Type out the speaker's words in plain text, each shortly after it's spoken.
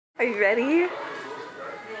Are you ready?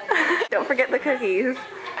 Don't forget the cookies.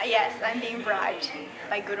 Yes, I'm being bribed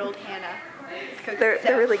by good old Hannah. They're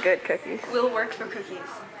really good cookies. We'll work for cookies.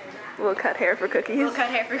 We'll cut hair for cookies. We'll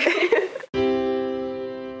cut hair for cookies.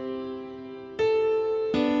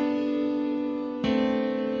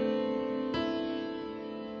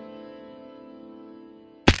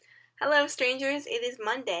 Hello strangers, it is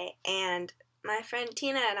Monday and my friend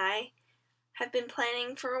Tina and I have been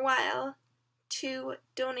planning for a while to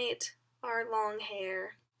donate our long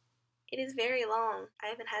hair. It is very long. I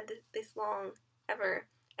haven't had this long ever,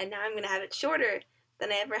 and now I'm going to have it shorter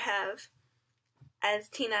than I ever have, as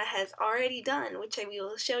Tina has already done, which I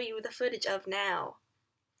will show you the footage of now.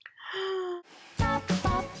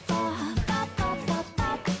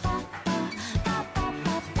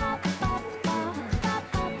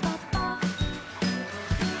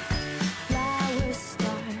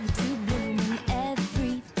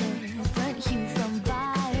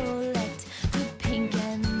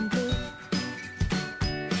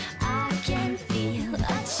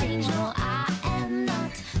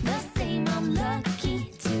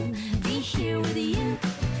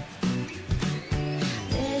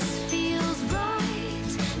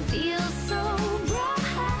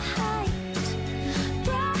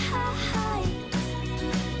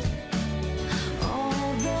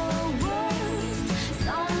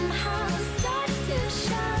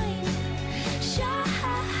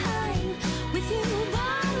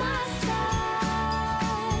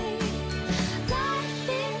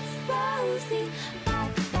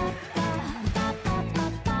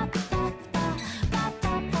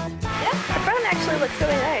 Actually looks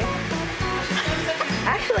really nice.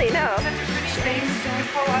 Actually, no.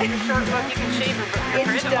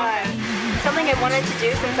 It's done. Something I wanted to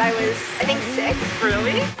do since I was, I think, 6.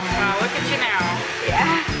 Really? Wow, look at you now.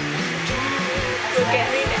 Yeah. Look at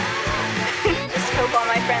me now. Just hope all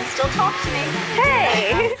my friends still talk to me.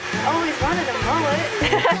 Hey! Always wanted a mullet.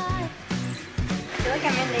 I feel like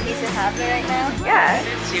I'm in maybe so happy right now. Yeah.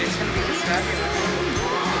 It's you. It's going to be just fabulous.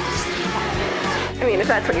 I mean, if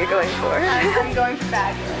that's what you're going for. I'm going for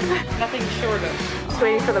fabulous. Nothing short of. Just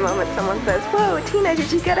waiting for the moment someone says, "Whoa, Tina,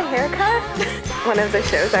 did you get a haircut?" One of the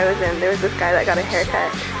shows I was in, there was this guy that got a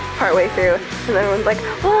haircut partway through, and everyone's like,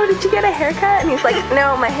 "Whoa, did you get a haircut?" And he's like,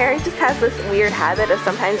 "No, my hair just has this weird habit of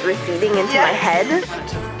sometimes receding into my head." Want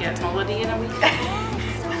to get mullety in a week?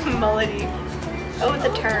 Mullety. Oh,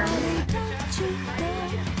 the terms.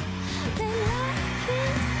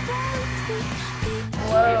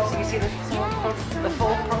 Whoa. So you see the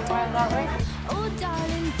full profile that way? Oh,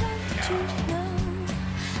 darling, don't you know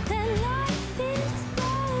that life is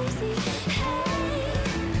rosy? Hey,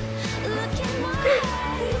 look in my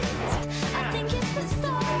eyes. I think it's the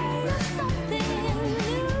start of something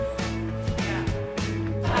new.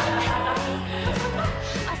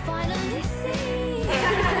 I finally see.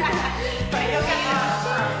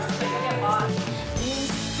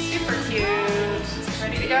 Super cute.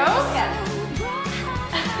 Ready to go? Yeah.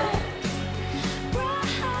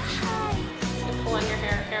 Pull on your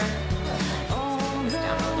hair here.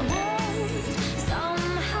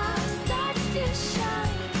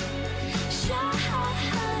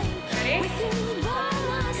 Ready?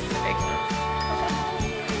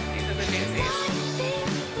 These are the daisies.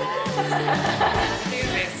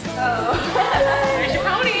 Daisies. Oh. There's your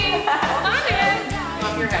pony. Hold on to it.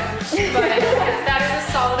 Off your head. But that is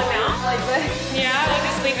a solid amount. Like this. Yeah, you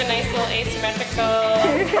just leave a nice little asymmetrical.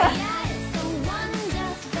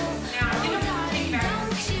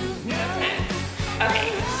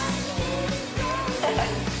 Okay.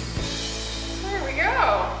 There we go.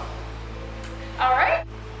 All right.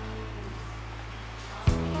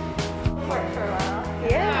 Worked for a while.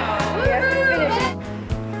 Yeah. We have to finish it.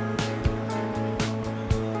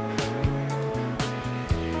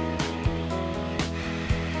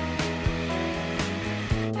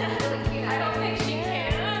 I don't think she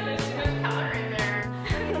can. There's too much color in there.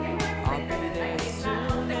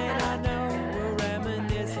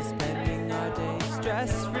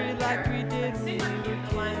 Stress-free like we did when we were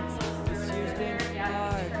kids. This year's been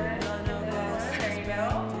hard, but none of us There you go.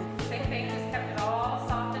 Same thing, just kept it all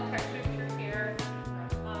soft and textured through here.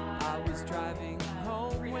 I was driving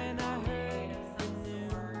home when I heard the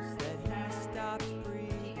news that he stopped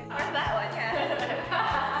breathing. Or that one,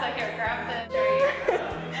 yeah. So here, grab the tree.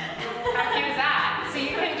 How cute is that? So you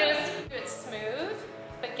can just do it smooth,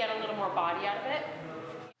 but get a little more body out of it.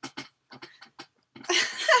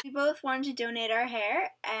 We both wanted to donate our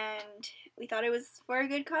hair, and we thought it was for a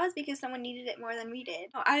good cause because someone needed it more than we did.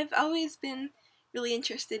 I've always been really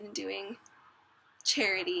interested in doing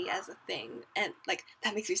charity as a thing, and like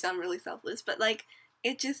that makes me sound really selfless, but like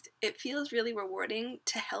it feels really rewarding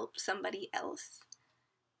to help somebody else.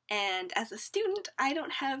 And as a student, I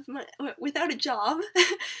don't have without a job,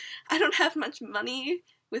 I don't have much money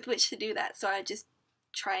with which to do that, so I just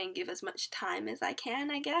try and give as much time as I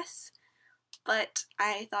can, I guess. But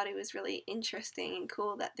I thought it was really interesting and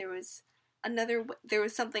cool that there was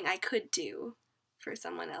something I could do for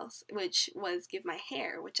someone else, which was give my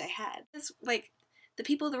hair, which I had. It's like, the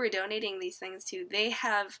people that we're donating these things to, they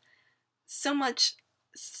have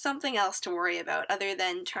something else to worry about other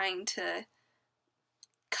than trying to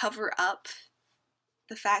cover up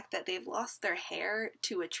the fact that they've lost their hair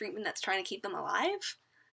to a treatment that's trying to keep them alive.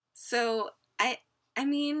 So, I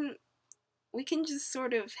mean, we can just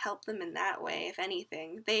sort of help them in that way, if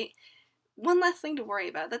anything. One less thing to worry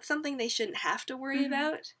about. That's something they shouldn't have to worry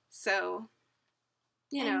about. So,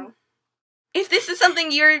 you know. If this is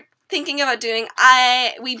something you're thinking about doing,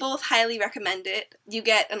 we both highly recommend it. You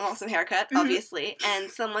get an awesome haircut, obviously, and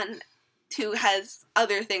someone who has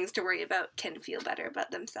other things to worry about can feel better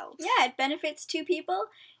about themselves. Yeah, it benefits two people.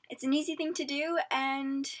 It's an easy thing to do,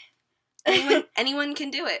 and anyone can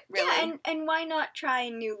do it, really. Yeah, and why not try a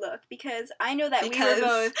new look? Because I know that we were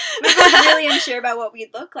both really unsure about what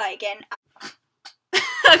we'd look like, and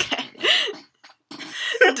okay.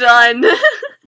 Done.